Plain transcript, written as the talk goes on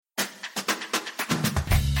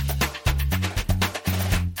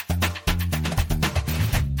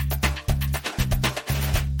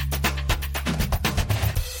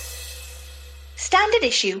Standard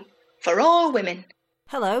issue for all women.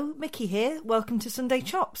 Hello, Mickey here. Welcome to Sunday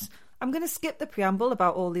Chops. I'm going to skip the preamble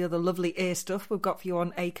about all the other lovely ear stuff we've got for you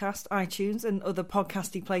on Acast, iTunes and other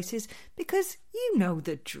podcasty places because you know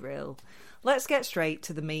the drill. Let's get straight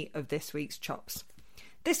to the meat of this week's chops.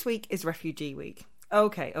 This week is Refugee Week.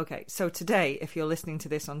 Okay, so today, if you're listening to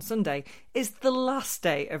this on Sunday, is the last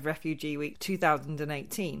day of Refugee Week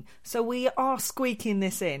 2018. So we are squeaking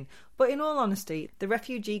this in. But in all honesty, the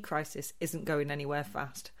refugee crisis isn't going anywhere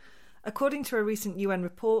fast. According to a recent UN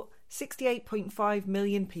report, 68.5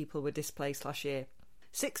 million people were displaced last year.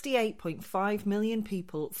 68.5 million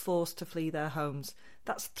people forced to flee their homes.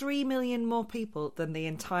 That's 3 million more people than the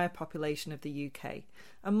entire population of the UK.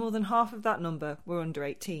 And more than half of that number were under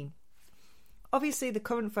 18. Obviously, the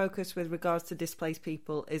current focus with regards to displaced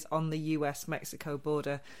people is on the US-Mexico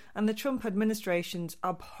border and the Trump administration's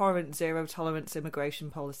abhorrent zero-tolerance immigration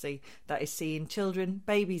policy that is seeing children,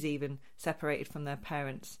 babies even, separated from their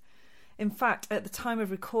parents. In fact, at the time of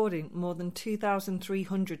recording, more than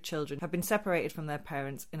 2,300 children have been separated from their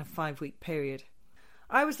parents in a 5-week period.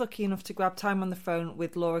 I was lucky enough to grab time on the phone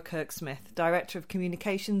with Laura Kirk-Smith, Director of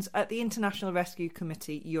Communications at the International Rescue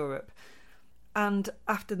Committee Europe. And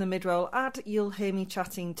after the mid-roll ad, you'll hear me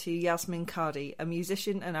chatting to Yasmin Cardi, a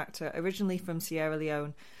musician and actor originally from Sierra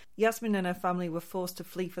Leone. Yasmin and her family were forced to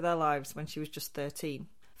flee for their lives when she was just 13.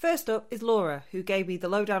 First up is Laura, who gave me the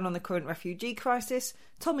lowdown on the current refugee crisis,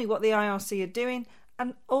 told me what the IRC are doing,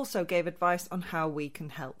 and also gave advice on how we can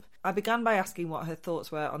help. I began by asking what her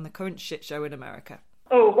thoughts were on the current shit show in America.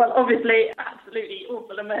 Oh, well, obviously, absolutely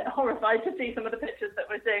awful. I'm horrified to see some of the pictures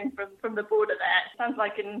that we're seeing from the border there. It sounds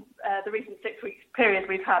like in the recent 6-week period,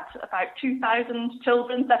 we've had about 2,000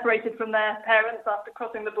 children separated from their parents after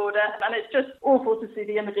crossing the border. And it's just awful to see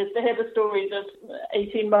the images, to hear the stories of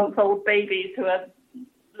 18-month-old babies who are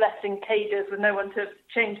left in cages with no one to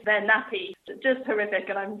change their nappy. Just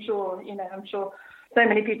horrific. And I'm sure so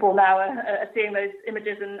many people now are seeing those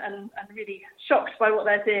images and really shocked by what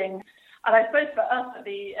they're seeing. And I suppose for us at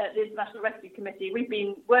the International Rescue Committee, we've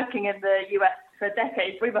been working in the US for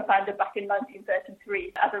decades. We were founded back in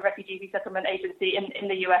 1933 as a refugee resettlement agency in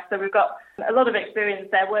the US. So we've got a lot of experience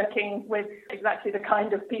there working with exactly the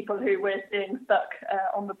kind of people who we're seeing stuck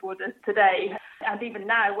on the borders today. And even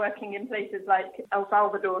now working in places like El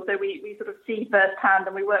Salvador. So we sort of see firsthand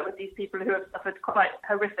and we work with these people who have suffered quite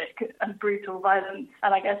horrific and brutal violence.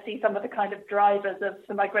 And I guess see some of the kind of drivers of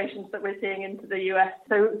the migrations that we're seeing into the US.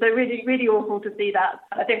 So really, really awful to see that.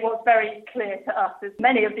 I think what's very clear to us is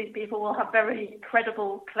many of these people will have very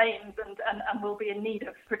credible claims and will be in need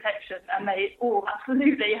of protection. And they all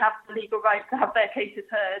absolutely have the legal right to have their cases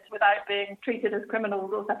heard without being treated as criminals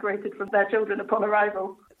or separated from their children upon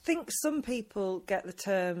arrival. I think some people get the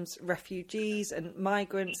terms refugees and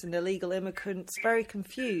migrants and illegal immigrants very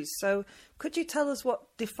confused. So could you tell us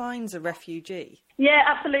what defines a refugee? Yeah,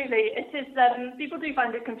 absolutely. It is. People do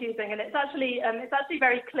find it confusing, and it's actually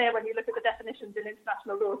very clear when you look at the definitions in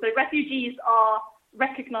international law. So refugees are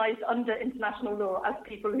recognised under international law as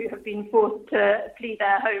people who have been forced to flee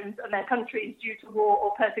their homes and their countries due to war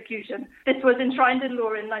or persecution. This was enshrined in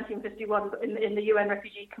law in 1951 in the UN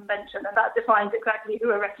Refugee Convention, and that defines exactly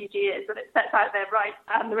who a refugee is, and it sets out their rights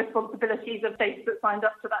and the responsibilities of states that signed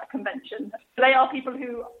up to that convention. They are people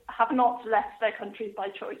who have not left their countries by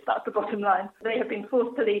choice. That's the bottom line. They have been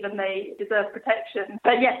forced to leave and they deserve protection.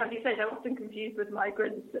 But yes, as you say, they're often confused with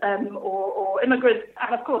migrants or immigrants.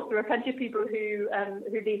 And of course, there are plenty of people who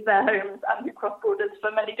leave their homes and who cross borders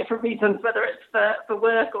for many different reasons, whether it's for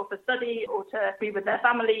work or for study or to be with their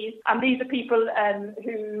families. And these are people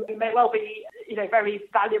who may well be, very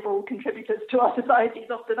valuable contributors to our societies,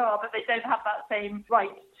 often are, but they don't have that same right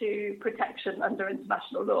to protection under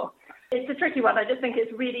international law. It's a tricky one. I just think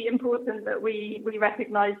it's really important that we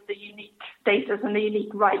recognise the unique status and the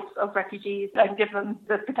unique rights of refugees and give them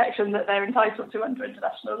the protection that they're entitled to under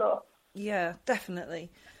international law. Yeah,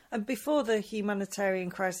 definitely. And before the humanitarian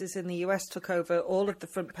crisis in the US took over all of the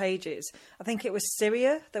front pages, I think it was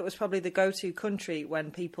Syria that was probably the go-to country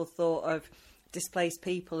when people thought of displaced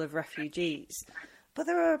people, of refugees. But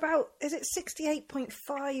there are about, is it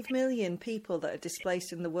 68.5 million people that are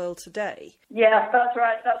displaced in the world today? Yeah, that's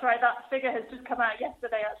right. That figure has just come out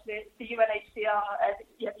yesterday, actually. It's the UNHCR,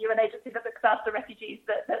 the UN agency that looks after refugees,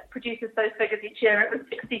 that produces those figures each year. It was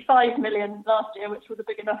 65 million last year, which was a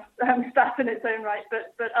big enough stat in its own right,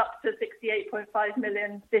 but up to 68.5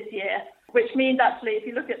 million this year. which means actually if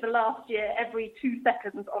you look at the last year, every 2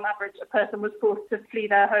 seconds on average a person was forced to flee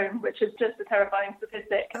their home, which is just a terrifying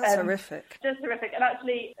statistic. That's horrific. Just horrific. And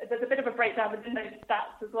actually there's a bit of a breakdown within those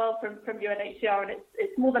stats as well from UNHCR, and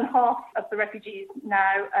it's more than half of the refugees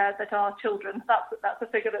now that are children. That's a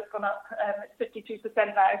figure that's gone up. It's 52%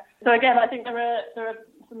 now. So again, I think there are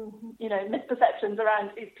some misperceptions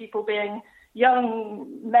around these people being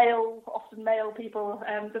young, often male people.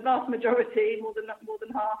 The vast majority, more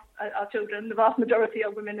than half, are children. The vast majority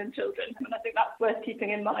are women and children, and I think that's worth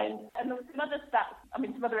keeping in mind. And there were some other stats.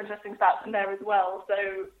 Some other interesting stats in there as well.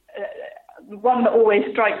 So the one that always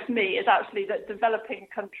strikes me is actually that developing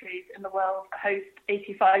countries in the world host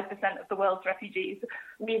 85% of the world's refugees.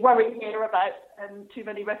 We worry here about too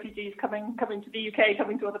many refugees coming to the UK,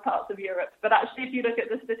 coming to other parts of Europe. But actually, if you look at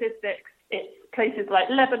the statistics, it's places like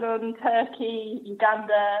Lebanon, Turkey,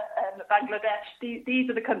 Uganda, Bangladesh. These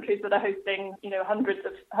are the countries that are hosting, hundreds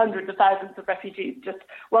of thousands of refugees, just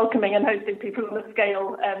welcoming and hosting people on a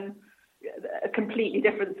scale, a completely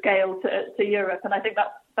different scale to Europe. And I think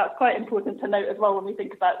that's quite important to note as well when we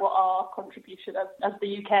think about what our contribution as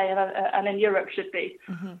the UK and in Europe should be.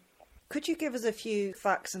 Mm-hmm. Could you give us a few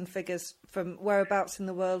facts and figures from whereabouts in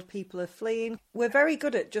the world people are fleeing? We're very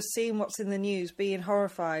good at just seeing what's in the news, being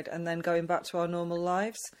horrified, and then going back to our normal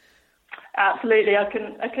lives. Absolutely, I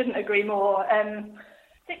couldn't agree more.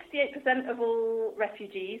 68% of all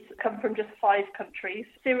refugees come from just 5 countries: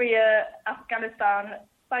 Syria, Afghanistan,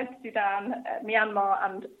 South Sudan, Myanmar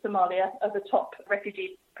and Somalia are the top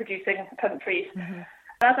refugee-producing countries. Mm-hmm.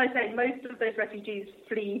 As I say, most of those refugees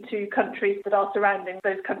flee to countries that are surrounding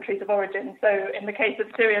those countries of origin. So in the case of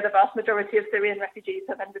Syria, the vast majority of Syrian refugees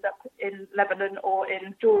have ended up in Lebanon or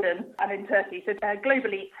in Jordan and in Turkey. So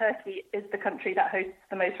globally, Turkey is the country that hosts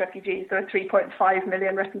the most refugees. There are 3.5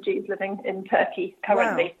 million refugees living in Turkey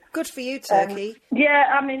currently. Wow. Good for you, Turkey.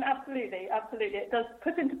 Absolutely. It does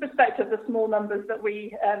put into perspective the small numbers that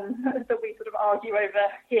we sort of argue over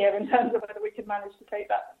here in terms of whether we can manage to take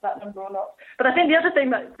that number or not. But I think the other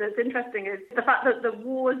thing that's interesting is the fact that the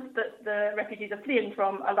wars that the refugees are fleeing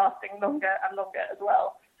from are lasting longer and longer as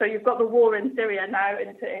well. So you've got the war in Syria now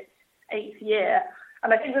into its 8th year.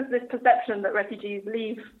 And I think there's this perception that refugees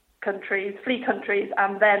flee countries,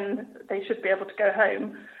 and then they should be able to go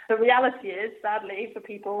home. The reality is, sadly, for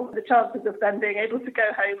people, the chances of them being able to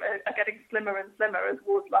go home are getting slimmer and slimmer as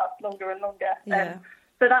wars last longer and longer. Yeah.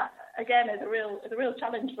 So that, again, is a real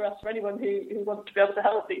challenge for us, for anyone who wants to be able to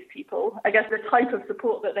help these people. I guess the type of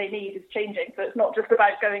support that they need is changing. So it's not just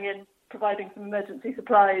about going in, providing some emergency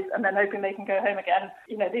supplies and then hoping they can go home again.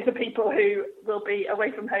 These are people who will be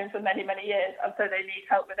away from home for many, many years. And so they need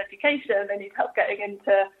help with education. They need help getting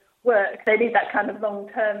into work. They need that kind of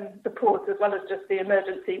long-term support as well as just the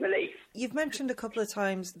emergency relief. You've mentioned a couple of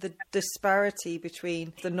times the disparity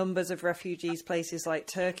between the numbers of refugees places like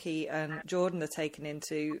Turkey and Jordan are taken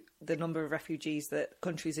into the number of refugees that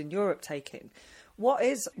countries in Europe take in. What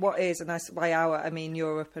is, and by our, I mean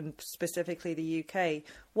Europe and specifically the UK,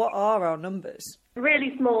 what are our numbers?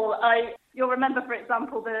 Really small. You'll remember, for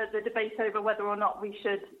example, the debate over whether or not we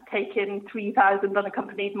should take in 3,000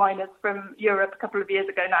 unaccompanied minors from Europe a couple of years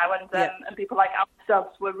ago now, and people like Al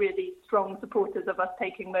Stubbs were really strong supporters of us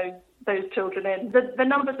taking those children in. The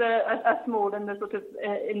numbers are small, and they're sort of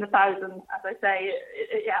in the thousands, as I say.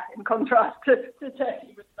 In contrast to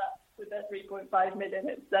Turkey with their 3.5 million,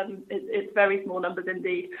 it's very small numbers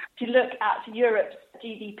indeed. If you look at Europe's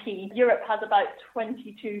GDP, Europe has about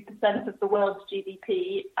 22% of the world's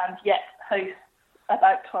GDP and yet hosts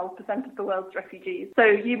about 12% of the world's refugees. So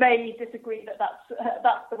you may disagree that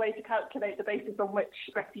that's the way to calculate the basis on which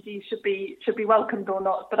refugees should be welcomed or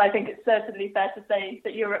not. But I think it's certainly fair to say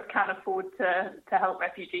that Europe can afford to help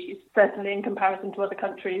refugees, certainly in comparison to other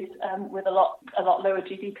countries with a lot lower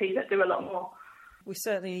GDP that do a lot more. We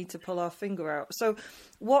certainly need to pull our finger out. So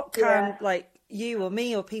what can you or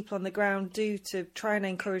me or people on the ground do to try and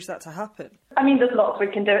encourage that to happen? There's lots we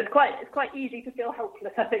can do. It's quite easy to feel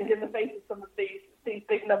helpless, I think, in the face of some of these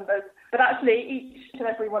big numbers. But actually, each and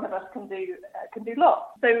every one of us can do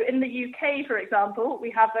lots. So in the UK, for example,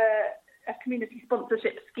 we have a community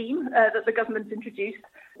sponsorship scheme that the government's introduced,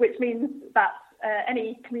 which means that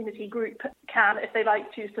any community group can, if they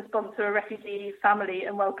like, choose to sponsor a refugee family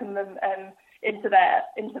and welcome them into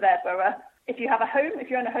their borough. If you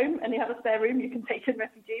own a home and you have a spare room, you can take in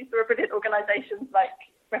refugees. There are brilliant organisations like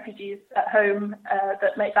Refugees at Home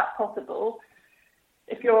that make that possible.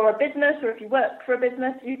 If you're a business or if you work for a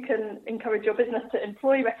business, you can encourage your business to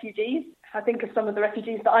employ refugees I think of some of the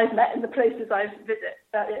refugees that I've met in the places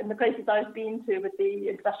I've been to with the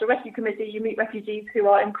International Rescue Committee. You meet refugees who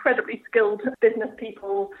are incredibly skilled business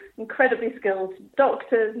people, incredibly skilled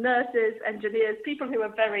doctors, nurses, engineers, people who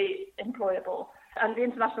are very employable. And the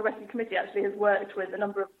International Rescue Committee actually has worked with a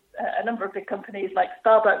number of big companies like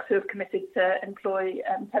Starbucks who have committed to employ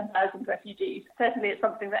 10,000 refugees. Certainly it's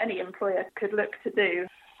something that any employer could look to do.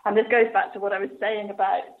 And this goes back to what I was saying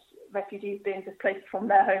about refugees being displaced from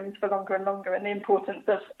their homes for longer and longer, and the importance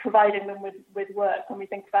of providing them with work when we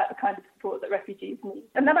think about the kind of support that refugees need.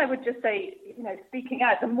 And then I would just say, speaking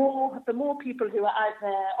out, the more people who are out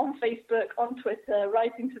there on Facebook, on Twitter,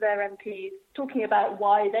 writing to their MPs, talking about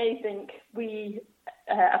why they think we,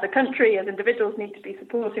 as a country, as individuals, need to be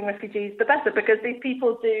supporting refugees, the better, because these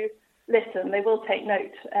people do listen, they will take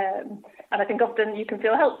note. And I think often you can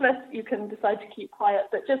feel helpless, you can decide to keep quiet,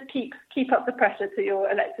 but just keep up the pressure to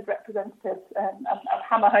your elected representatives and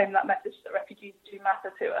hammer home that message that refugees do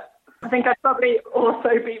matter to us. I think I'd probably also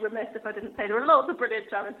be remiss if I didn't say there are lots of brilliant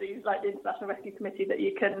charities like the International Rescue Committee that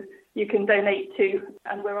you can donate to,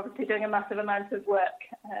 and we're obviously doing a massive amount of work.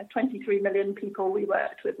 23 million people we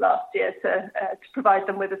worked with last year to provide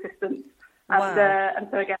them with assistance. Wow. And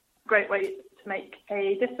so again, great way to make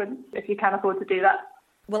a difference if you can afford to do that.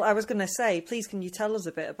 Well, I was going to say, please can you tell us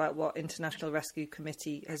a bit about what International Rescue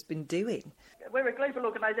Committee has been doing? We're a global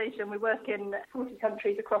organisation. We work in 40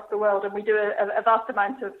 countries across the world, and we do a vast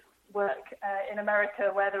amount of work in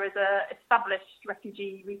America where there is an established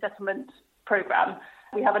refugee resettlement programme.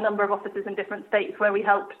 We have a number of offices in different states where we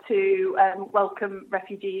help to welcome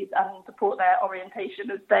refugees and support their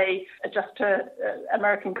orientation as they adjust to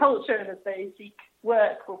American culture and as they seek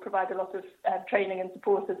work. We'll provide a lot of training and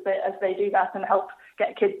support as they do that and help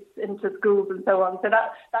get kids into schools and so on. So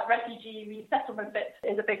that refugee resettlement bit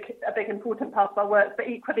is a big important part of our work. But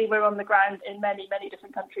equally, we're on the ground in many, many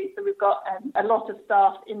different countries. So we've got a lot of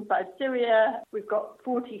staff inside Syria. We've got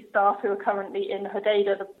 40 staff who are currently in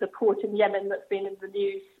Hodeidah, the port in Yemen that's been in the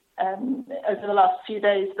news over the last few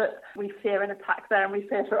days, that we fear an attack there, and we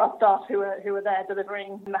fear for our staff who are there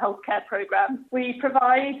delivering the healthcare programme. We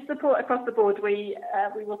provide support across the board. We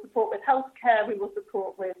will support with healthcare, we will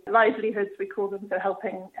support with livelihoods, we call them, so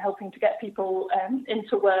helping to get people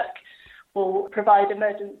into work. We'll provide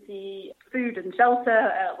emergency food and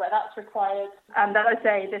shelter where that's required. And as I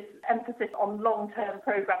say, this emphasis on long-term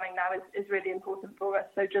programming now is really important for us.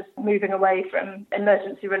 So just moving away from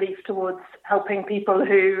emergency relief towards helping people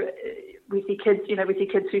who we see kids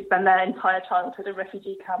who spend their entire childhood in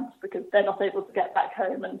refugee camps because they're not able to get back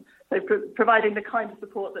home. And so providing the kind of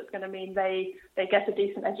support that's going to mean they get a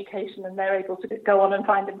decent education and they're able to go on and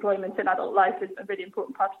find employment in adult life is a really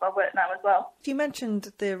important part of our work now as well. You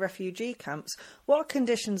mentioned the refugee camps. What are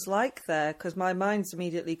conditions like there? Because my mind's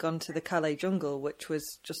immediately gone to the Calais jungle, which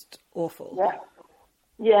was just awful.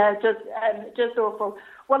 Yeah, just awful.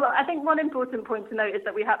 Well, I think one important point to note is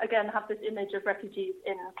that we have this image of refugees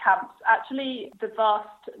in camps. Actually, the vast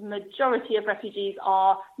majority of refugees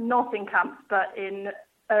are not in camps, but in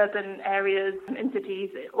urban areas, in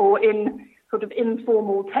cities, or in sort of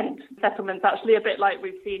informal tent settlements, actually a bit like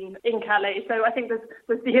we've seen in Calais. So I think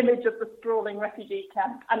there's the image of the sprawling refugee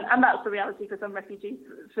camp, and that's the reality for some refugees,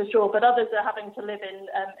 for sure. But others are having to live in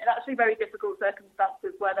actually very difficult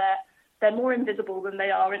circumstances where they're more invisible than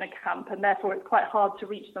they are in a camp, and therefore it's quite hard to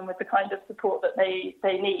reach them with the kind of support that they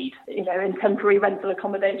need, in temporary rental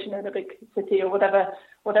accommodation in a big city or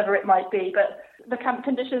whatever it might be. But the camp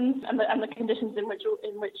conditions and the conditions in which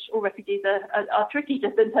all refugees are tricky,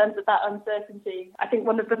 just in terms of that uncertainty. I think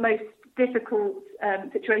one of the most difficult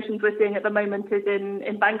situations we're seeing at the moment is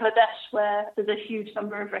in Bangladesh, where there's a huge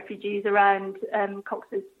number of refugees around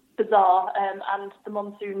Cox's Bazar, and the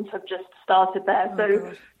monsoons have just started there.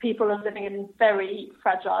 So people are living in very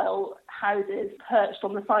fragile houses perched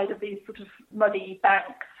on the side of these sort of muddy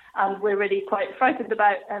banks, and we're really quite frightened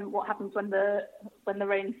about what happens when the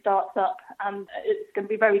rain starts up, and it's going to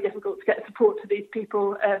be very difficult to get support to these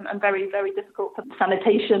people, and very, very difficult for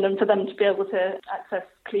sanitation and for them to be able to access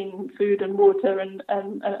clean food and water and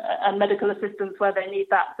medical assistance where they need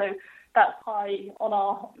that. So that's high on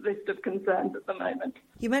our list of concerns at the moment.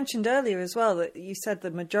 You mentioned earlier as well that you said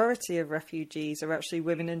the majority of refugees are actually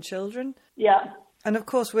women and children. Yeah. And of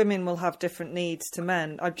course women will have different needs to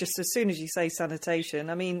men. Just as soon as you say sanitation,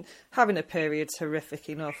 I mean, having a period's horrific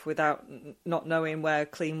enough without not knowing where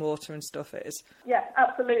clean water and stuff is. Yeah,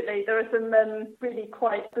 absolutely. There are some really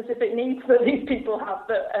quite specific needs that these people have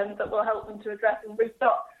that will help them to address. And we've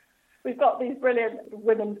got these brilliant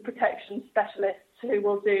women's protection specialists who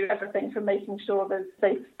will do everything from making sure there's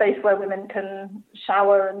safe space where women can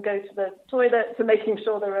shower and go to the toilet, to making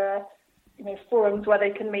sure there are forums where they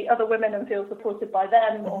can meet other women and feel supported by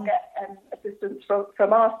them, or get assistance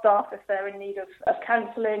from our staff if they're in need of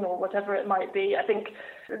counselling or whatever it might be. I think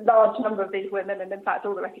a large number of these women, and in fact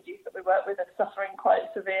all the refugees that we work with, are suffering quite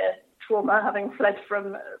severe trauma, having fled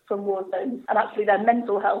from war zones, and actually their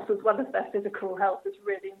mental health as well as their physical health is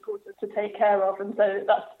really important to take care of, and so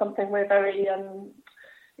that's something we're very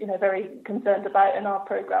very concerned about in our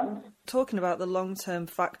programmes. Talking about the long-term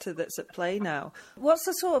factor that's at play now, what's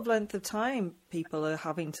the sort of length of time people are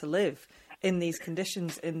having to live in these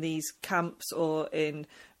conditions, in these camps or in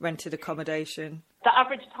rented accommodation? The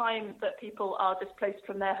average time that people are displaced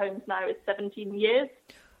from their homes now is 17 years.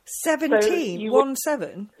 17? So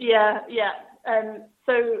 17? Yeah.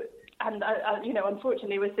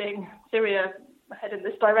 Unfortunately we're seeing Syria head in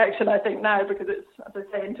this direction, I think, now, because it's, as I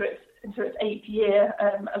say, into its 8th year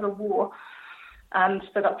of a war, and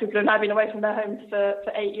so that people have now been away from their homes for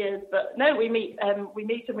 8 years. But no, we meet and we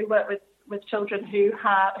work with children who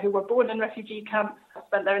were born in refugee camps,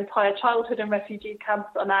 spent their entire childhood in refugee camps,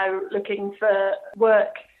 are now looking for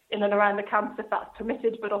work in and around the camps if that's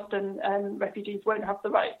permitted, but often refugees won't have the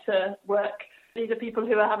right to work. These are people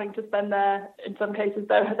who are having to spend in some cases,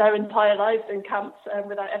 their entire lives in camps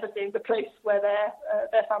without ever seeing the place where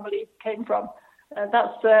their family came from.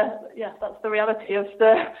 That's the reality of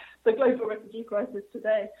the global refugee crisis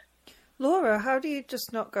today. Laura, how do you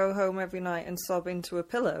just not go home every night and sob into a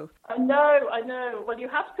pillow? I know. Well, you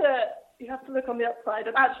have to look on the upside.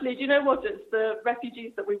 And actually, do you know what? It's the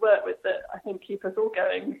refugees that we work with that I think keep us all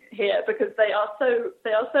going here, because they are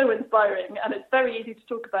so inspiring. And it's very easy to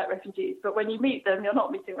talk about refugees, but when you meet them, you're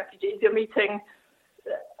not meeting refugees. You're meeting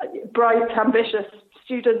bright, ambitious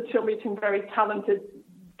students. You're meeting very talented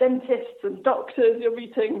dentists and doctors. You're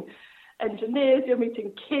meeting engineers. You're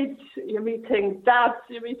meeting kids. You're meeting dads.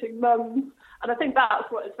 You're meeting mums. And I think that's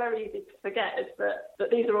what is very easy to forget, is that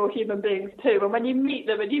these are all human beings too. And when you meet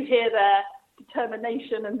them and you hear their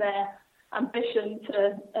determination and their ambition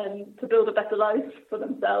to build a better life for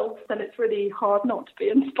themselves, then it's really hard not to be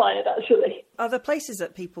inspired, actually. Are there places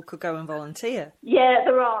that people could go and volunteer? Yeah,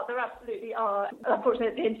 there are. There absolutely are. Unfortunately,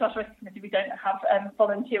 at the International Rescue Committee, we don't have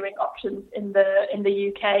volunteering options in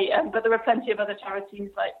the UK, but there are plenty of other charities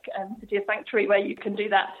like City of Sanctuary where you can do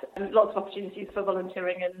that, and lots of opportunities for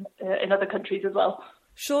volunteering in other countries as well.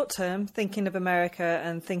 Short term, thinking of America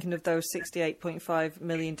and thinking of those 68.5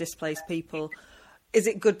 million displaced people, is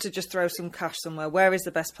it good to just throw some cash somewhere? Where is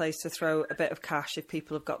the best place to throw a bit of cash if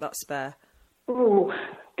people have got that spare? Ooh,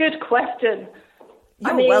 good question.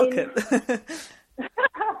 You're welcome.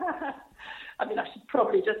 I mean, I should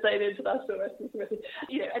probably just say the International Rescue Committee.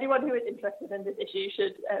 Anyone who is interested in this issue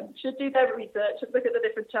should do their research, should look at the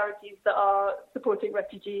different charities that are supporting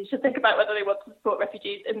refugees, should think about whether they want to support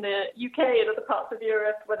refugees in the UK and other parts of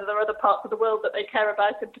Europe, whether there are other parts of the world that they care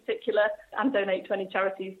about in particular, and donate to any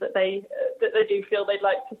charities that they do feel they'd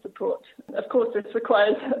like to support. Of course, this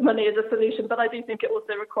requires money as a solution, but I do think it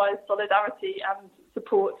also requires solidarity and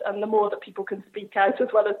support, and the more that people can speak out as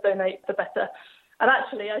well as donate, the better. And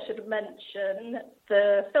actually, I should mention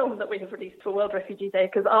the film that we have released for World Refugee Day,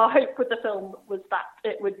 because our hope with the film was that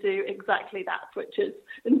it would do exactly that, which is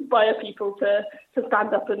inspire people to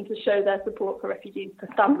stand up and to show their support for refugees, to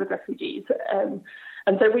stand with refugees.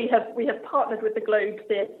 And so we have partnered with the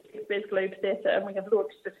Shakespeare's Globe Theatre, and we have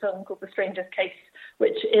launched this film called The Stranger's Case,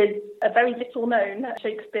 which is a very little known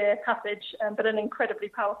Shakespeare passage, but an incredibly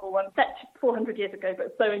powerful one, set 400 years ago,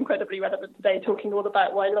 but so incredibly relevant today, talking all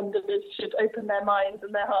about why Londoners should open their minds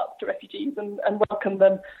and their hearts to refugees and welcome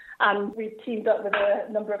them. And we've teamed up with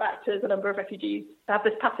a number of actors, a number of refugees, to have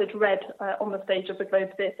this passage read on the stage of the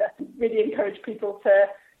Globe Theatre. Really encourage people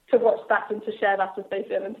to watch that and to share that if they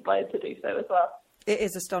feel inspired to do so as well. It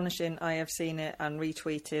is astonishing. I have seen it and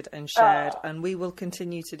retweeted and shared, and we will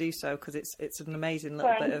continue to do so because it's an amazing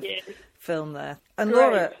little bit of film there. And Great.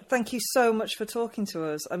 Laura, thank you so much for talking to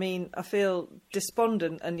us. I mean, I feel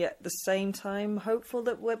despondent and yet at the same time hopeful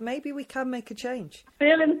that maybe we can make a change.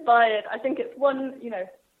 Feel inspired. I think it's one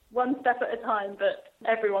step at a time, but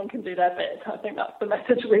everyone can do their bit. I think that's the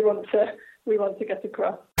message we want to get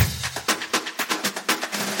across.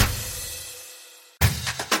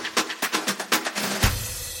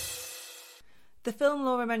 The film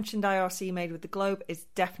Laura mentioned IRC made with the Globe is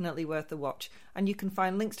definitely worth a watch, and you can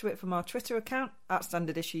find links to it from our Twitter account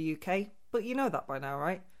 @StandardIssueUK, but you know that by now,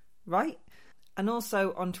 right? Right? And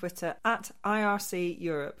also on Twitter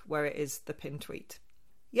 @IRCEurope, where it is the pinned tweet.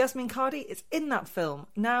 Yasmin Cardi is in that film.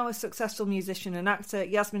 Now a successful musician and actor,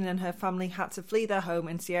 Yasmin and her family had to flee their home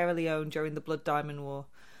in Sierra Leone during the Blood Diamond War.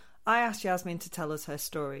 I asked Yasmin to tell us her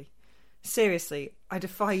story. Seriously, I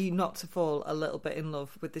defy you not to fall a little bit in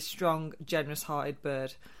love with this strong, generous-hearted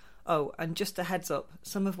bird. Oh, and just a heads up,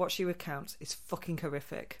 some of what she recounts is fucking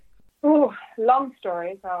horrific. Oh, long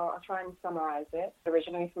story, so I'll try and summarise it.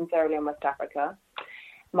 Originally from Sierra Leone, West Africa.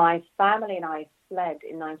 My family and I fled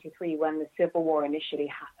in 93 when the Civil War initially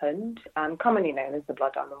happened, commonly known as the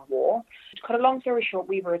Blood Diamond War. To cut a long story short,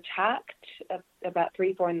 we were attacked about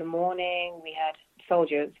 3-4 in the morning. We had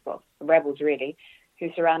soldiers, well, rebels really, who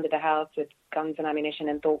surrounded the house with guns and ammunition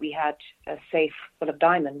and thought we had a safe full of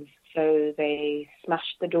diamonds. So they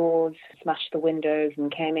smashed the doors, smashed the windows and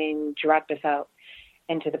came in, dragged us out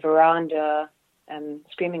into the veranda,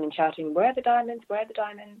 screaming and shouting, "Where are the diamonds? Where are the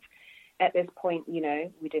diamonds?" At this point, you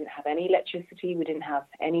know, we didn't have any electricity, we didn't have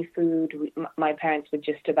any food. My parents were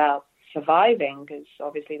just about surviving because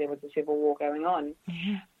obviously there was a civil war going on.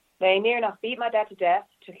 Mm-hmm. They near enough beat my dad to death,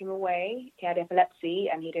 took him away. He had epilepsy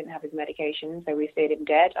and he didn't have his medication, so we stayed him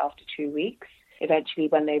dead after 2 weeks. Eventually,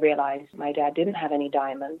 when they realized my dad didn't have any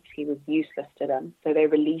diamonds, he was useless to them, so they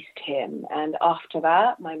released him. And after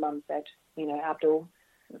that, my mum said, you know, Abdul,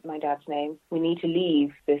 my dad's name, we need to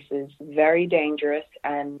leave. This is very dangerous,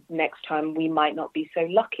 and next time we might not be so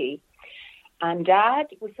lucky. And Dad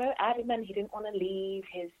was so adamant he didn't want to leave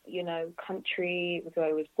his, you know, country, where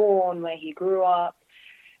he was born, where he grew up.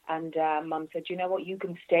 And Mum said, you know what, you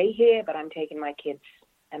can stay here, but I'm taking my kids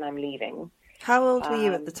and I'm leaving. How old were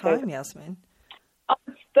you at the time, Yasmin? I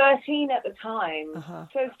was 13 at the time,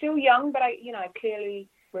 so still young, but I clearly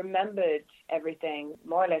remembered everything,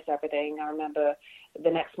 more or less everything. I remember the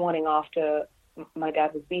next morning after my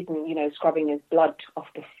dad was beaten, you know, scrubbing his blood off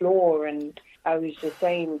the floor. And I was just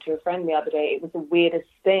saying to a friend the other day, it was the weirdest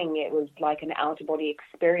thing. It was like an out-of-body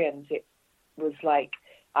experience. It was like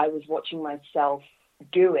I was watching myself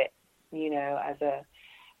do it, you know,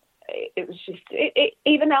 it was just,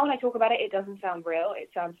 even now when I talk about it, it doesn't sound real. It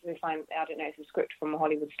sounds as if I don't know, it's a script from a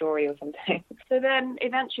Hollywood story or something. So then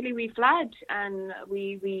eventually we fled and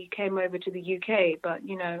we came over to the UK. But,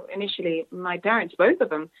 you know, initially my parents, both of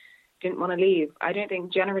them, didn't want to leave. I don't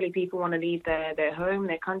think generally people want to leave their home,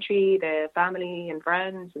 their country, their family and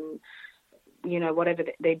friends and, you know, whatever.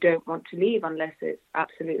 They don't want to leave unless it's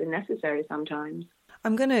absolutely necessary sometimes.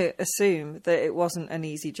 I'm going to assume that it wasn't an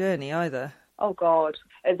easy journey either. Oh, God.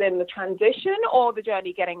 As in the transition or the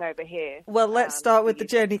journey getting over here? Well, let's start with the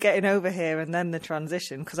journey getting over here and then the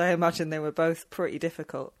transition, because I imagine they were both pretty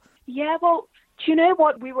difficult. Yeah, well, do you know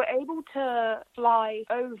what? We were able to fly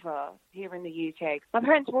over here in the UK. My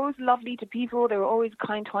parents were always lovely to people. They were always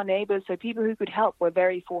kind to our neighbours. So people who could help were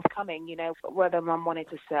very forthcoming, you know, whether Mum wanted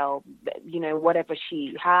to sell, you know, whatever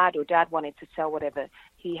she had or Dad wanted to sell whatever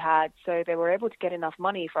he had. So they were able to get enough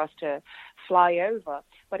money for us to fly over.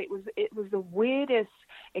 But it was the weirdest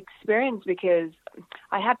experience because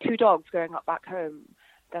I had 2 dogs growing up back home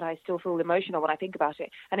that I still feel emotional when I think about it.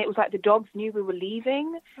 And it was like the dogs knew we were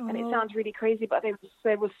leaving. Oh. And it sounds really crazy, but they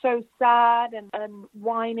were so sad and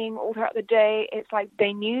whining all throughout the day. It's like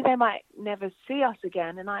they knew they might never see us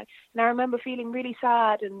again. And I remember feeling really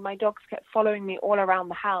sad, and my dogs kept following me all around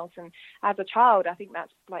the house. And as a child, I think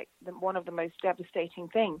that's like one of the most devastating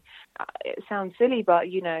things. It sounds silly, but,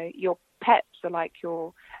 you know, your pets are like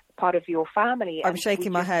your part of your family. I'm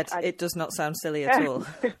shaking my head. It does not sound silly at all.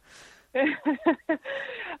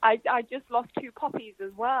 I just lost 2 puppies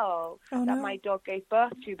as well that my dog gave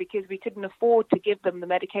birth to because we couldn't afford to give them the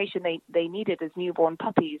medication they needed as newborn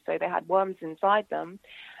puppies. So they had worms inside them,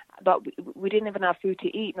 but we didn't even have food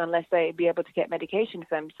to eat unless they'd be able to get medication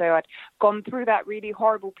for them. So I'd gone through that really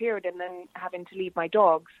horrible period and then having to leave my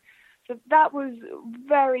dogs. So that was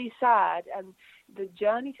very sad, and the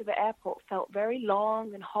journey to the airport felt very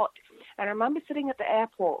long and hot. And I remember sitting at the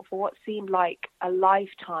airport for what seemed like a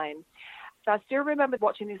lifetime. So I still remember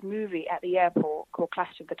watching this movie at the airport called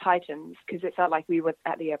Clash of the Titans because it felt like we were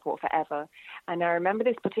at the airport forever. And I remember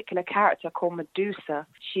this particular character called Medusa.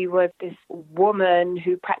 She was this woman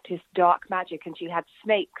who practiced dark magic, and she had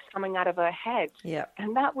snakes coming out of her head. Yeah.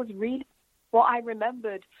 And that was really what I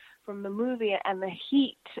remembered from the movie, and the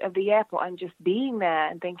heat of the airport and just being there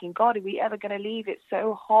and thinking, God, are we ever going to leave? It's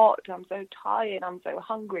so hot. I'm so tired. I'm so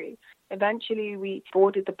hungry. Eventually we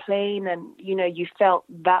boarded the plane, and, you know, you felt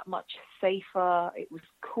that much safer. It was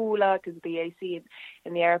cooler because of the AC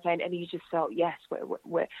in the airplane, and you just felt, yes,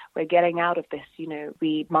 we're getting out of this. You know,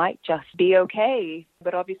 we might just be okay.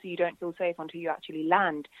 But obviously you don't feel safe until you actually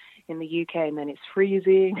land in the UK, and then it's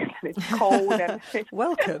freezing and it's cold. And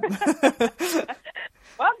Welcome.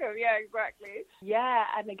 Welcome, yeah, exactly. Yeah,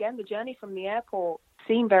 and again, the journey from the airport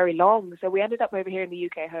seemed very long. So we ended up over here in the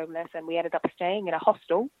UK homeless, and we ended up staying in a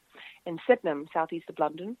hostel in Sydenham, southeast of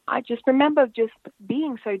London. I just remember just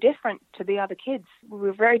being so different to the other kids. We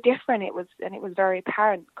were very different. It was very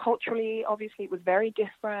apparent. Culturally, obviously, it was very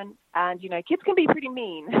different. And, you know, kids can be pretty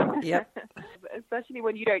mean. Yep. Especially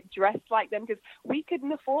when you don't dress like them, because we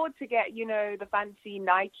couldn't afford to get, you know, the fancy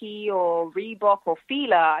Nike or Reebok or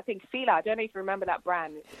Fila. I think Fila, I don't know if you remember that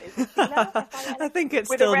brand. Is it Fila? I think it's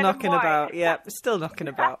With still the red and knocking white. about. Yeah, it's still knocking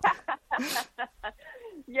about.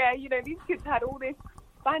 Yeah, you know, these kids had all this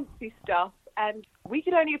fancy stuff, and we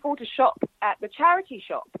could only afford to shop at the charity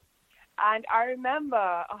shop. And I remember,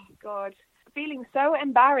 oh God, feeling so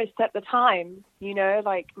embarrassed at the time, you know,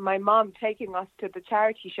 like my mum taking us to the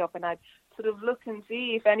charity shop, and I'd sort of look and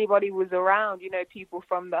see if anybody was around, you know, people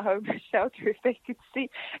from the homeless shelter, if they could see.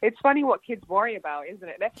 It's funny what kids worry about, isn't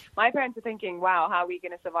it? My parents are thinking, wow, how are we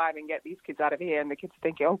going to survive and get these kids out of here? And the kids are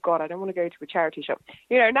thinking, oh God, I don't want to go to a charity shop.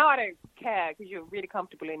 You know, now I don't care because you're really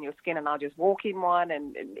comfortable in your skin and I'll just walk in one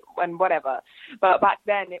and whatever. But back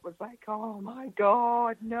then it was like, oh my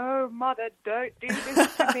God, no, mother, don't do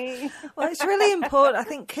this to me. Well, it's really important. I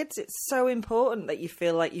think kids, it's so important that you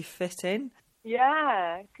feel like you fit in.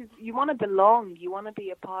 Yeah, because you want to belong. You want to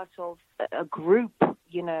be a part of a group,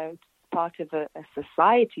 you know, part of a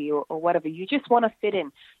society or whatever. You just want to fit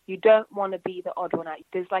in. You don't want to be the odd one out.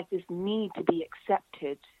 There's like this need to be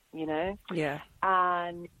accepted, you know? Yeah.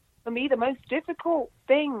 And for me, the most difficult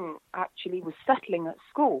thing actually was settling at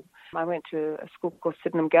school. I went to a school called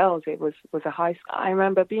Sydenham Girls. It was a high school. I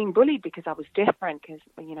remember being bullied because I was different, because,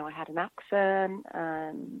 you know, I had an accent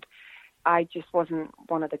and I just wasn't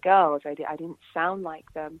one of the girls. I didn't sound like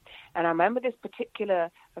them. And I remember this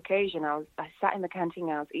particular occasion. I sat in the canteen.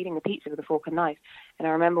 I was eating a pizza with a fork and knife. And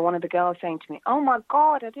I remember one of the girls saying to me, oh, my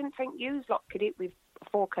God, I didn't think you lot could eat with a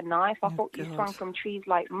fork and knife. I thought you swung from trees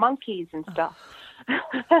like monkeys and stuff.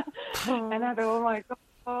 And I thought, oh, my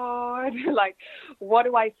God. Like, what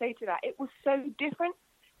do I say to that? It was so different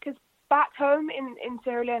because back home in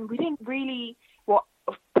Sierra Leone, we didn't really,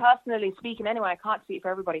 personally speaking anyway, I can't speak for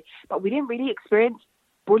everybody, but we didn't really experience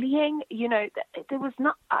bullying. You know, there was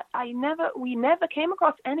not, we never came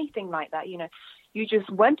across anything like that. You know, you just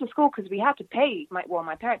went to school because we had to pay,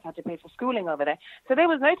 my parents had to pay for schooling over there. So there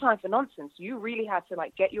was no time for nonsense. You really had to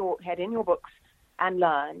like get your head in your books and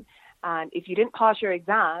learn. And if you didn't pass your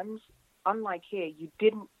exams, unlike here, you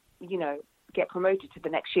didn't, you know, get promoted to the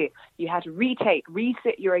next year. You had to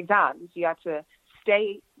resit your exams. You had to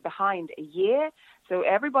stay behind a year. So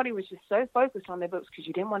everybody was just so focused on their books because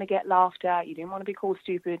you didn't want to get laughed at. You didn't want to be called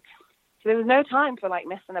stupid. So there was no time for like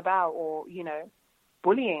messing about or, you know,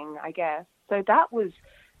 bullying, I guess. So that was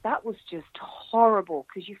just horrible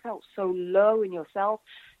because you felt so low in yourself,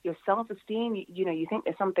 your self-esteem. You know, you think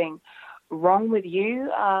there's something wrong with you.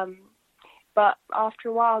 But after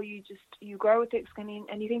a while, you grow with it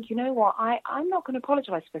and you think, you know what, I'm not going to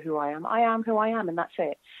apologize for who I am. I am who I am, and that's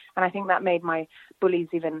it. And I think that made my bullies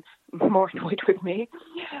even more annoyed with me.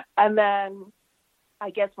 And then I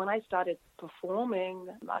guess when I started performing,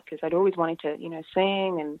 because I'd always wanted to, you know,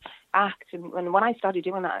 sing and act, and when I started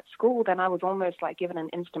doing that at school, then I was almost like given an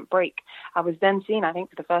instant break. I was then seen, I think,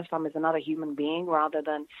 for the first time as another human being rather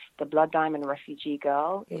than the Blood Diamond refugee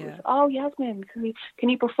girl. It was, oh, Yasmin, can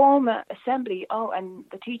you perform at assembly? Oh, and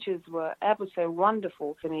the teachers were ever so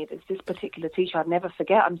wonderful for me. There's this particular teacher I'd never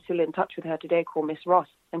forget. I'm still in touch with her today, called Miss Ross.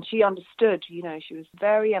 And she understood, you know, she was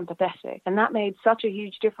very empathetic. And that made such a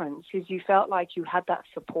huge difference because you felt like you had that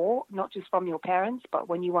support, not just from your parents, but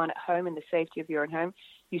when you weren't at home in the safety of your own home,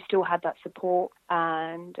 you still had that support,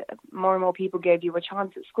 and more people gave you a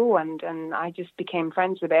chance at school, and I just became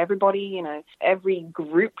friends with everybody, you know, every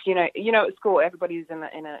group, you know, at school, everybody's in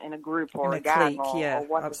a group or a gang clique, or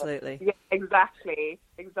whatever. Absolutely. Yeah, exactly.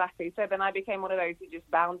 So then I became one of those who just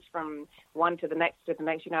bounced from one to the next.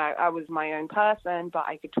 You know, I was my own person, but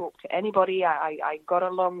I could talk to anybody. I got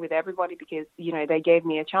along with everybody because, you know, they gave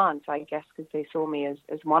me a chance, I guess, because they saw me as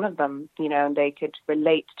one of them, you know, and they could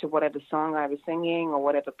relate to whatever song I was singing or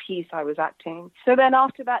whatever piece I was acting. So then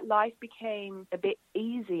after that, life became a bit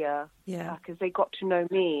easier because they got to know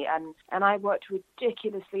me, and I worked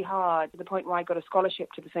ridiculously hard to the point where I got a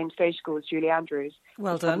scholarship to the same stage school as Julie Andrews.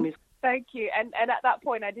 Well done. Thank you. And at that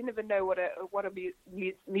point, I didn't even know what a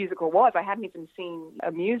musical was. I hadn't even seen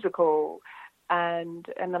a musical. And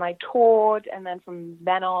then I toured, and then from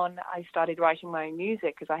then on, I started writing my own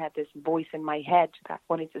music because I had this voice in my head that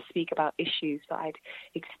wanted to speak about issues that I'd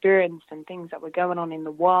experienced and things that were going on in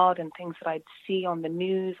the world and things that I'd see on the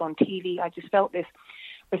news, on TV. I just felt this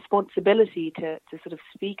responsibility to sort of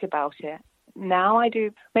speak about it. Now I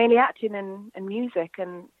do mainly acting and music,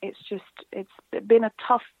 and it's been a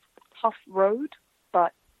tough road,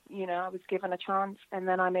 but, you know, I was given a chance, and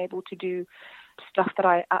then I'm able to do stuff that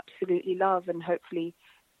I absolutely love and hopefully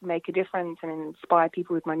make a difference and inspire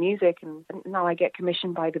people with my music. And now I get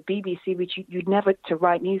commissioned by the BBC, which you'd never, to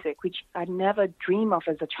write music, which I'd never dream of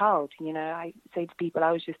as a child. You know, I say to people,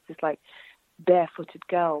 I was just this like barefooted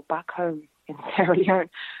girl back home in Sierra Leone,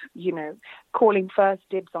 you know, calling first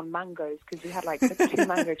dibs on mangoes because we had like 2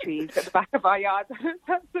 mango trees at the back of our yard.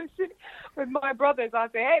 With my brothers,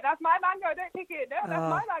 I'd say, hey, that's my mango, don't pick it. No, that's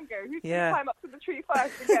my mango. Who's going to climb up to the tree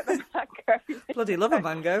first and get the mango? Bloody love a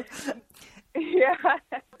mango. Yeah.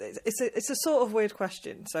 It's a sort of weird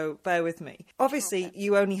question, so bear with me. Obviously,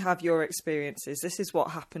 you only have your experiences. This is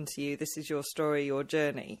what happened to you. This is your story, your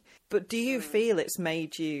journey. But do you feel it's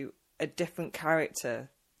made you a different character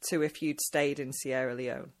to if you'd stayed in Sierra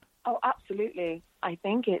Leone? Oh, absolutely. I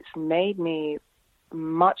think it's made me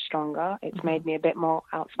much stronger. It's made me a bit more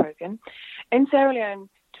outspoken. In Sierra Leone,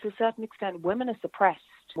 to a certain extent, women are suppressed.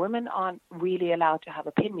 Women aren't really allowed to have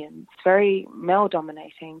opinions. It's very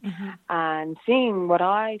male-dominating. And seeing what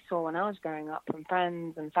I saw when I was growing up from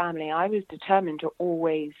friends and family, I was determined to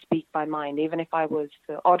always speak my mind, even if I was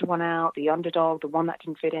the odd one out, the underdog, the one that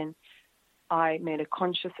didn't fit in. I made a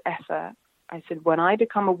conscious effort. I said, when I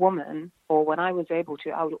become a woman, or when I was able to,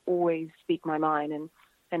 I would always speak my mind.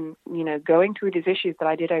 And you know, going through these issues that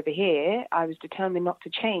I did over here, I was determined not to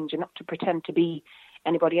change and not to pretend to be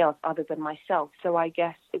anybody else other than myself. So I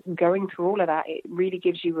guess going through all of that, it really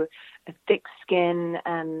gives you a thick skin,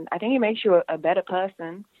 and I think it makes you a better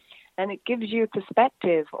person. And it gives you a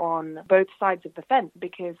perspective on both sides of the fence,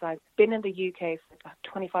 because I've been in the UK for about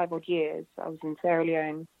 25 odd years. I was in Sierra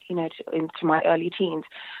Leone, you know, into my early teens.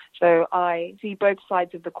 So I see both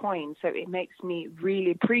sides of the coin. So it makes me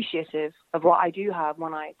really appreciative of what I do have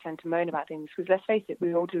when I tend to moan about things. Because let's face it,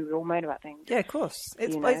 we all do. We all moan about things. Yeah, of course.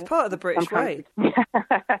 It's part of the British way.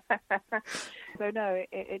 So no,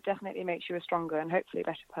 it definitely makes you a stronger and hopefully a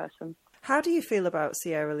better person. How do you feel about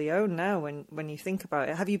Sierra Leone now when you think about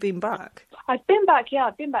it? Have you been back? I've been back, yeah.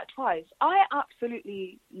 I've been back twice. I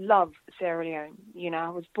absolutely love Sierra Leone. You know, I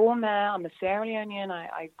was born there. I'm a Sierra Leonean.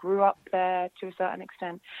 I grew up there to a certain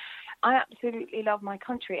extent. I absolutely love my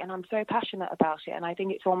country, and I'm so passionate about it. And I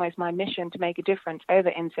think it's almost my mission to make a difference over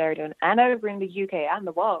in Sierra Leone and over in the UK and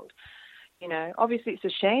the world. You know, obviously it's a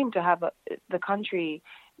shame to have the country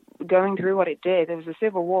going through what it did. There was a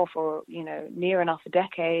civil war for, you know, near enough a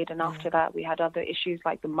decade. And after that, we had other issues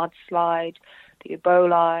like the mudslide, the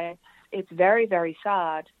Ebola. It's very, very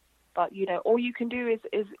sad. But, you know, all you can do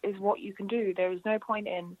is what you can do. There is no point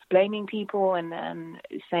in blaming people and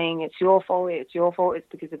saying it's your fault, it's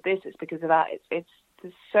because of this, it's because of that. It's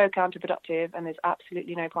so counterproductive, and there's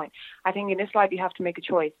absolutely no point. I think in this life you have to make a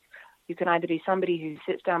choice. You can either be somebody who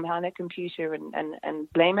sits down behind their computer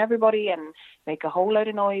and blame everybody and make a whole load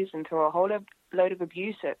of noise and throw a whole load of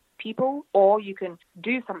abuse at people, or you can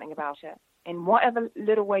do something about it in whatever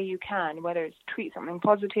little way you can, whether it's tweet something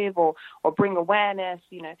positive or bring awareness.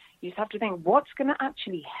 You know, you just have to think, what's going to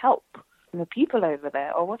actually help the people over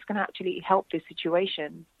there, or what's going to actually help this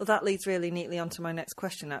situation? Well, that leads really neatly onto my next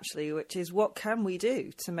question, actually, which is, what can we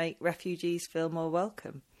do to make refugees feel more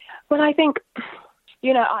welcome? Well, I think,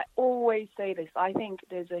 you know, I always say this. I think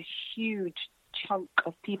there's a huge chunk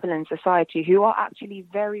of people in society who are actually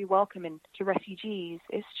very welcoming to refugees.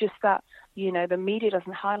 It's just that, you know, the media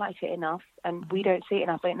doesn't highlight it enough, and we don't see it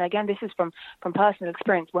enough. And again, this is from personal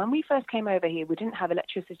experience. When we first came over here, we didn't have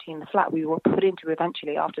electricity in the flat we were put into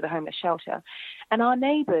eventually after the homeless shelter. And our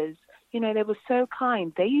neighbours, you know, they were so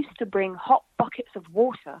kind. They used to bring hot buckets of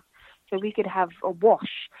water so we could have a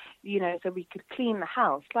wash, you know, so we could clean the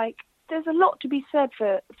house. Like, there's a lot to be said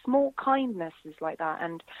for small kindnesses like that.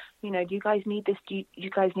 And, you know, do you guys need this? Do you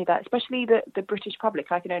guys need that? Especially the British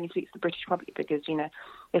public. I can only speak to the British public because, you know,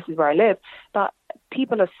 this is where I live. But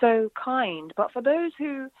people are so kind. But for those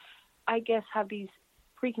who, I guess, have these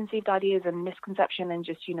preconceived ideas and misconception and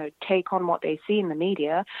just, you know, take on what they see in the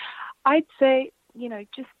media, I'd say, you know,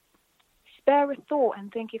 just spare a thought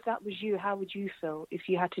and think, if that was you, how would you feel if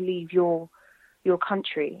you had to leave your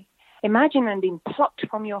country? Imagine then being plucked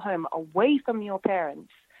from your home, away from your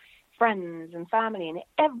parents, friends and family and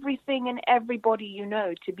everything and everybody you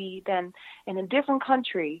know, to be then in a different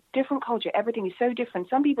country, different culture. Everything is so different.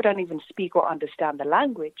 Some people don't even speak or understand the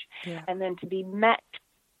language. Yeah. And then to be met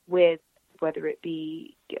with, whether it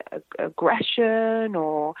be aggression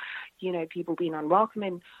or, you know, people being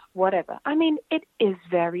unwelcoming, whatever. I mean, it is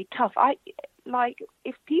very tough.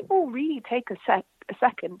 If people really take a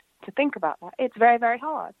second to think about that, it's very, very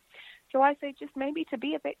hard. So I say just maybe to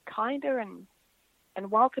be a bit kinder and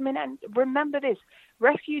welcoming. And remember this,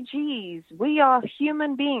 refugees, we are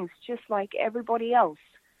human beings just like everybody else.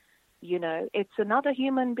 You know, it's another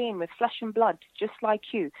human being with flesh and blood, just like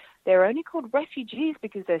you. They're only called refugees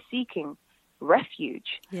because they're seeking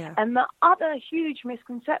refuge. Yeah. And the other huge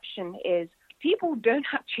misconception is people don't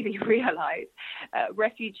actually realize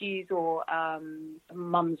refugees or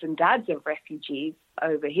mums and dads of refugees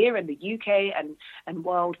over here in the UK and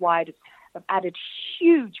worldwide have added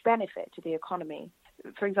huge benefit to the economy.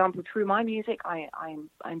 For example, through my music, I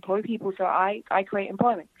employ people, so I create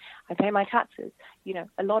employment. I pay my taxes. You know,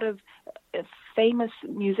 a lot of famous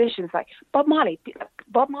musicians like Bob Marley.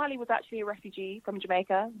 Bob Marley was actually a refugee from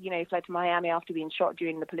Jamaica. You know, he fled to Miami after being shot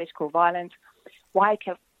during the political violence.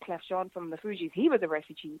 Wyclef Jean from the Fugees, he was a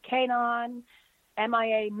refugee. Kanan,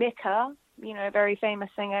 MIA, Mika, you know, a very famous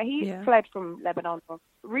singer, he fled from Lebanon.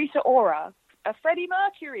 Rita Ora, Freddie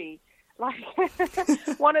Mercury, like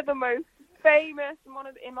one of the most famous,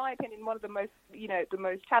 in my opinion, one of the most, you know, the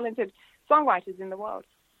most talented songwriters in the world.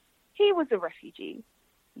 He was a refugee,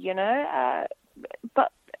 you know,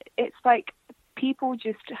 but it's like people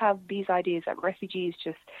just have these ideas that refugees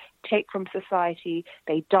just take from society,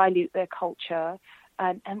 they dilute their culture,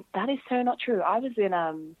 and that is so not true. I was in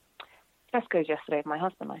Tesco's yesterday with my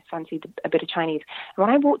husband. I fancied a bit of Chinese. And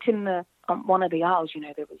when I walked in one of the aisles, you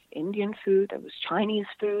know, there was Indian food, there was Chinese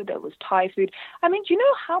food, there was Thai food. I mean, do you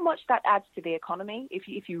know how much that adds to the economy if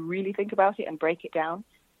you really think about it and break it down?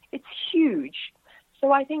 It's huge.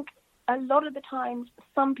 So I think a lot of the times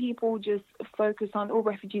some people just focus on all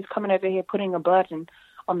refugees coming over here, putting a burden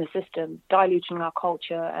on the system, diluting our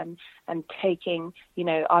culture and taking, you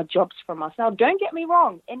know, our jobs from us. Now, don't get me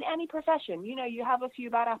wrong, in any profession, you know, you have a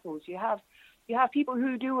few bad apples. You have people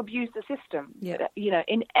who do abuse the system, you know,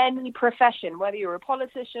 in any profession, whether you're a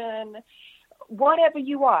politician, whatever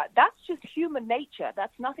you are. That's just human nature.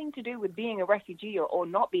 That's nothing to do with being a refugee or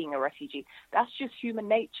not being a refugee. That's just human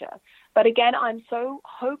nature. But again, I'm so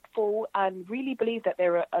hopeful and really believe that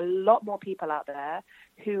there are a lot more people out there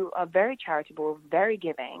who are very charitable, very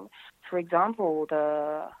giving. For example,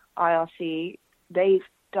 the IRC, they've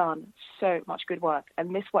done so much good work,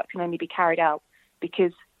 and this work can only be carried out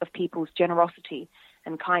because of people's generosity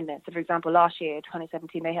and kindness. So, for example, last year,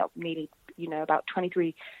 2017, they helped nearly, you know, about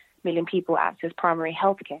 23 million people access primary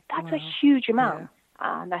health care. That's a huge amount. Yeah.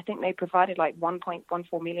 And I think they provided like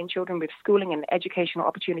 1.14 million children with schooling and educational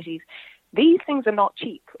opportunities. These things are not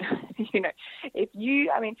cheap. You know,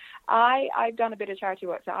 I've done a bit of charity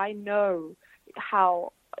work, so I know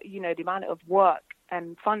how, you know, the amount of work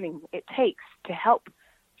and funding it takes to help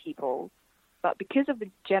people. But because of the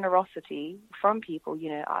generosity from people, you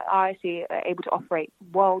know, I see are able to operate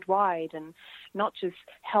worldwide and not just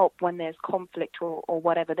help when there's conflict or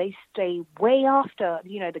whatever. They stay way after,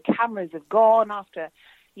 you know, the cameras have gone, after,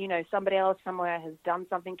 you know, somebody else somewhere has done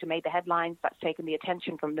something to make the headlines that's taken the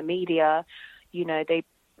attention from the media. You know, they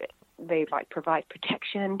like provide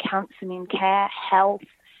protection, counseling, care, health,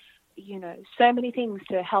 you know, so many things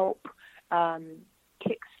to help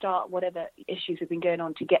kickstart whatever issues have been going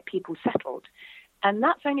on to get people settled. And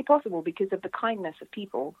that's only possible because of the kindness of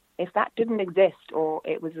people. If that didn't exist, or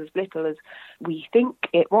it was as little as we think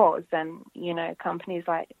it was, then, you know, companies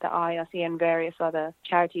like the IRC and various other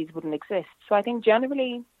charities wouldn't exist. So I think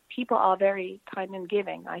generally people are very kind and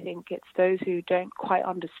giving. I think it's those who don't quite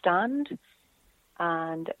understand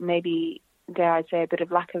and maybe, dare I say, a bit of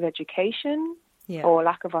lack of education or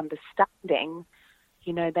lack of understanding,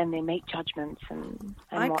 you know, then they make judgments and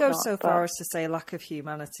I'd go so far as to say lack of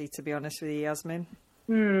humanity, to be honest with you, Yasmin.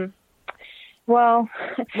 Well,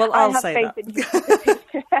 I'll say faith that.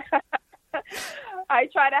 In I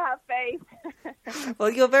try to have faith. Well,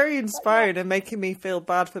 you're very inspiring and making me feel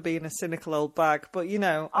bad for being a cynical old bag, but, you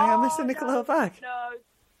know, I am a cynical old bag. No,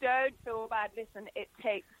 don't feel bad. Listen, it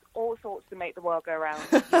takes all sorts to make the world go round,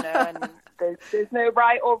 you know, and there's no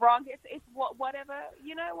right or wrong. It's whatever,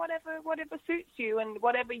 you know, whatever suits you and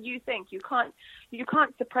whatever you think. You can't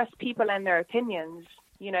suppress people and their opinions.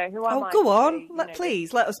 You know, who am I? Oh, go on. Say,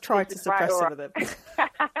 please, let us try to suppress some of them.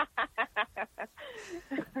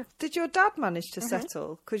 Did your dad manage to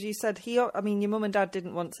settle? Because you said your mum and dad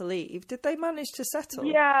didn't want to leave. Did they manage to settle?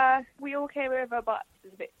 Yeah, we all came over, but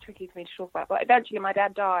it's a bit tricky for me to talk about. But eventually my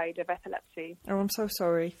dad died of epilepsy. Oh, I'm so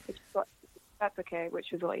sorry. That's okay,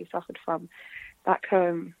 which is what he suffered from back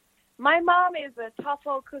home. My mum is a tough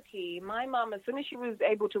old cookie. My mum, as soon as she was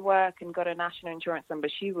able to work and got a national insurance number,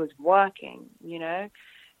 she was working, you know.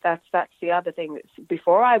 That's the other thing.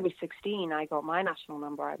 Before I was 16, I got my national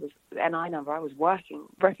number. I was working.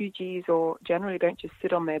 Refugees or generally don't just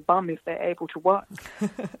sit on their bum if they're able to work.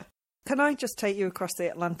 Can I just take you across the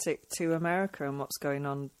Atlantic to America and what's going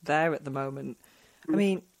on there at the moment? I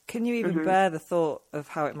mean, can you even bear the thought of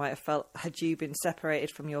how it might have felt had you been separated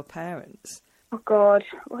from your parents? Oh, God.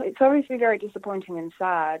 Well, it's obviously very disappointing and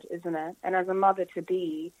sad, isn't it? And as a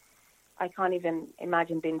mother-to-be, I can't even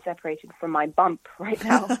imagine being separated from my bump right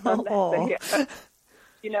now.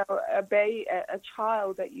 You know, a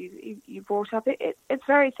child that you brought up. It's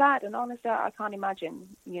very sad, and honestly, I can't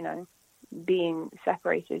imagine, you know, being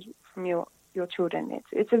separated from your children.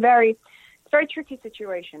 It's a very tricky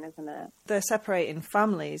situation, isn't it? They're separating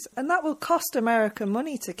families, and that will cost America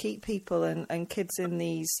money to keep people and kids in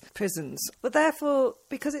these prisons. But therefore,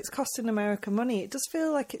 because it's costing America money, it does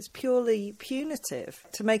feel like it's purely punitive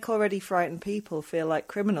to make already frightened people feel like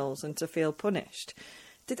criminals and to feel punished.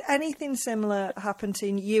 Did anything similar happen to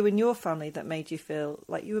you and your family that made you feel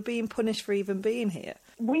like you were being punished for even being here?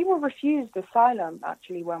 We were refused asylum,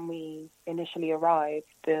 actually, when we initially arrived.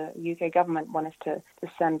 The UK government wanted to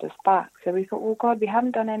send us back. So we thought, oh, God, we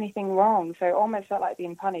haven't done anything wrong. So it almost felt like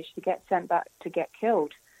being punished to get sent back to get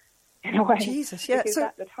killed, in a way. Jesus, yeah. Because so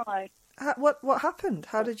at the time... What happened?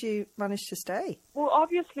 How did you manage to stay? Well,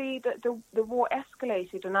 obviously, the war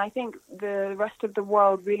escalated, and I think the rest of the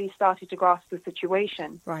world really started to grasp the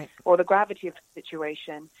situation, right, or the gravity of the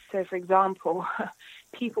situation. So, for example,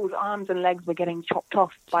 people's arms and legs were getting chopped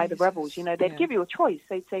off by the rebels. You know, they'd give you a choice.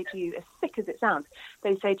 They'd say to you, as sick as it sounds,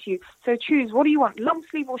 they say to you, so choose, what do you want, long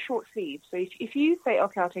sleeve or short sleeve? So if you say,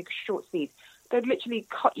 okay, I'll take a short sleeve, they'd literally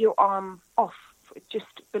cut your arm off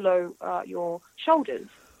just below your shoulders.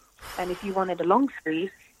 And if you wanted a long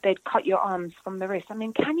sleeve, they'd cut your arms from the wrist. I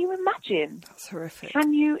mean, can you imagine? That's horrific.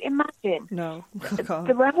 Can you imagine? No, I can't.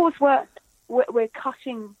 The rebels were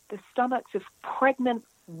cutting the stomachs of pregnant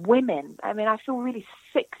women. I mean, I feel really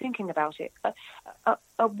sick thinking about it.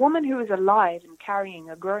 A woman who is alive and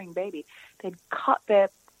carrying a growing baby, they'd cut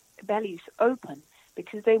their bellies open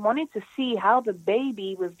because they wanted to see how the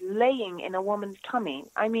baby was laying in a woman's tummy.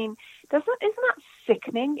 I mean, isn't that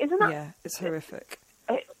sickening? Isn't that? Yeah, it's horrific.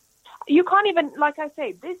 You can't even, like I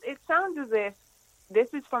say, it sounds as if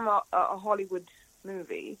this is from a Hollywood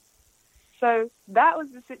movie. So that was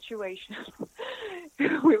the situation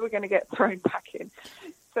we were going to get thrown back in.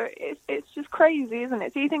 So it's just crazy, isn't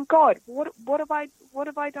it? So you think, God, what have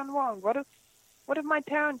I done wrong? What have my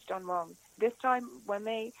parents done wrong? This time when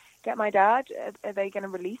they get my dad, are they going to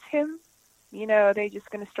release him? You know, are they just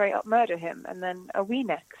going to straight up murder him? And then are we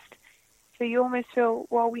next? So you almost feel,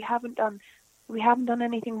 well, we haven't done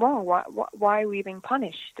anything wrong. Why are we being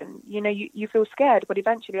punished? And, you know, you feel scared. But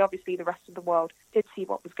eventually, obviously, the rest of the world did see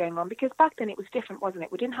what was going on. Because back then it was different, wasn't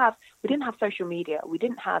it? We didn't have social media. We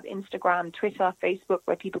didn't have Instagram, Twitter, Facebook,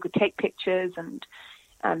 where people could take pictures and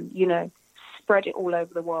you know, spread it all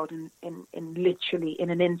over the world in literally in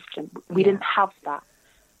an instant. We didn't have that.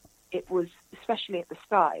 It was, especially at the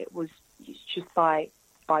start, it was just by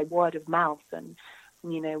word of mouth and,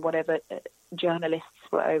 you know, whatever journalists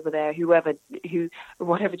were over there,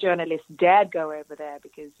 whatever journalists dared go over there,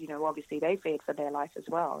 because, you know, obviously they feared for their life as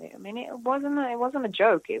well. I mean, it wasn't a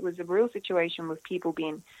joke. It was a real situation with people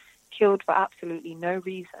being killed for absolutely no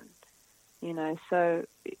reason, you know. So,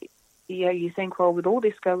 yeah, you think, well, with all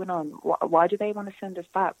this going on, why do they want to send us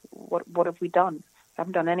back? What have we done? We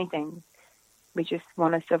haven't done anything. We just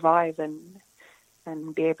want to survive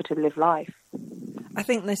and be able to live life. I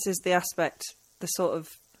think this is the sort of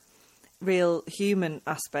real human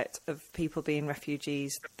aspect of people being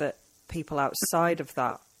refugees that people outside of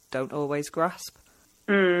that don't always grasp.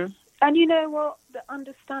 And you know what?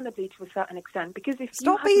 Understandably, to a certain extent, because if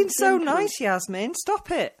stop being so nice, Yasmin.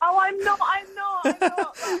 Stop it. Oh, I'm not.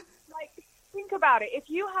 Like, think about it. If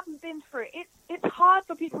you haven't been through it, it's hard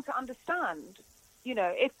for people to understand. You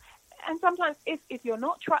know, and sometimes if you're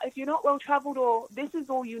not well traveled, or this is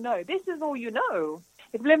all you know. This is all you know.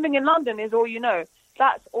 If living in London is all you know,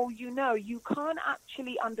 that's all you know. You can't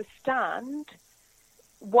actually understand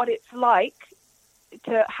what it's like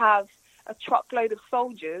to have a truckload of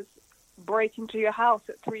soldiers break into your house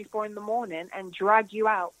at 3-4 in the morning and drag you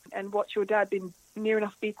out and watch your dad being near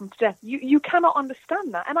enough beaten to death. You cannot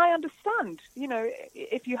understand that. And I understand, you know,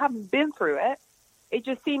 if you haven't been through it, it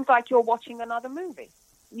just seems like you're watching another movie.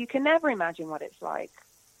 You can never imagine what it's like.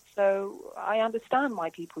 So I understand why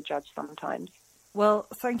people judge sometimes. Well,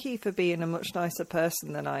 thank you for being a much nicer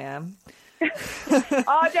person than I am.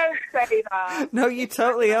 Oh, don't say that. No, you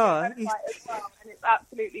totally are. And it's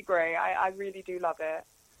absolutely great. I really do love it.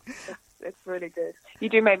 It's really good. You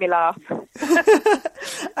do make me laugh.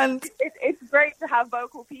 And it's great to have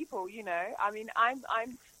vocal people, you know. I mean,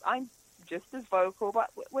 I'm just as vocal, but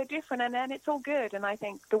we're different, and then it's all good. And I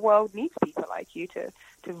think the world needs people like you to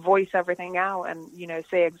voice everything out and, you know,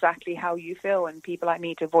 say exactly how you feel, and people like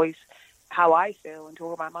me to voice how I feel and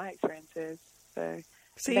talk about my experiences. So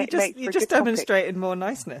you just demonstrated more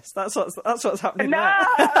niceness. That's what's happening. No.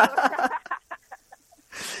 There.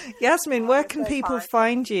 Yasmin, where can people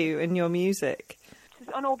find you and your music?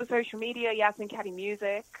 Just on all the social media, Yasmin Caddy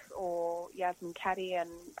Music or Yasmin Caddy, and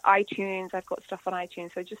iTunes. I've got stuff on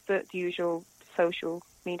iTunes, so just the usual social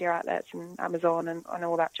media outlets and Amazon and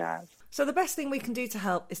all that jazz. So the best thing we can do to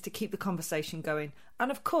help is to keep the conversation going.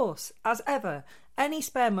 And of course, as ever, any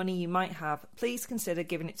spare money you might have, please consider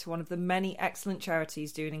giving it to one of the many excellent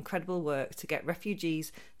charities doing incredible work to get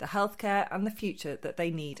refugees the healthcare and the future that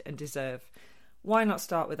they need and deserve. Why not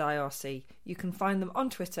start with IRC? You can find them on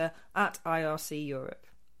Twitter at IRC Europe.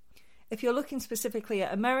 If you're looking specifically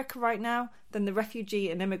at America right now, then the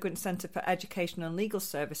Refugee and Immigrant Centre for Education and Legal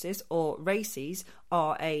Services, or RAICES,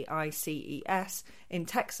 RAICES, in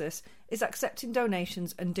Texas, is accepting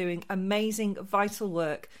donations and doing amazing, vital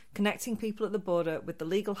work, connecting people at the border with the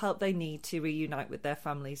legal help they need to reunite with their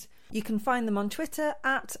families. You can find them on Twitter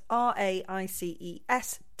at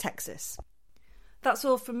RAICES Texas. That's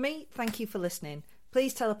all from me. Thank you for listening.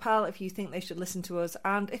 Please tell a pal if you think they should listen to us,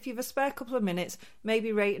 and if you've a spare couple of minutes,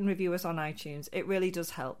 maybe rate and review us on iTunes. It really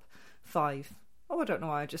does help. 5. Oh, I don't know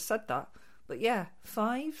why I just said that. But yeah,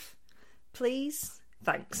 5. Please.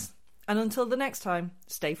 Thanks. And until the next time,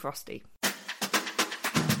 stay frosty.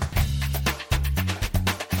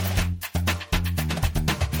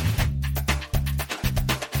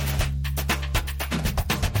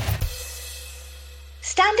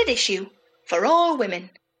 Standard issue for all women.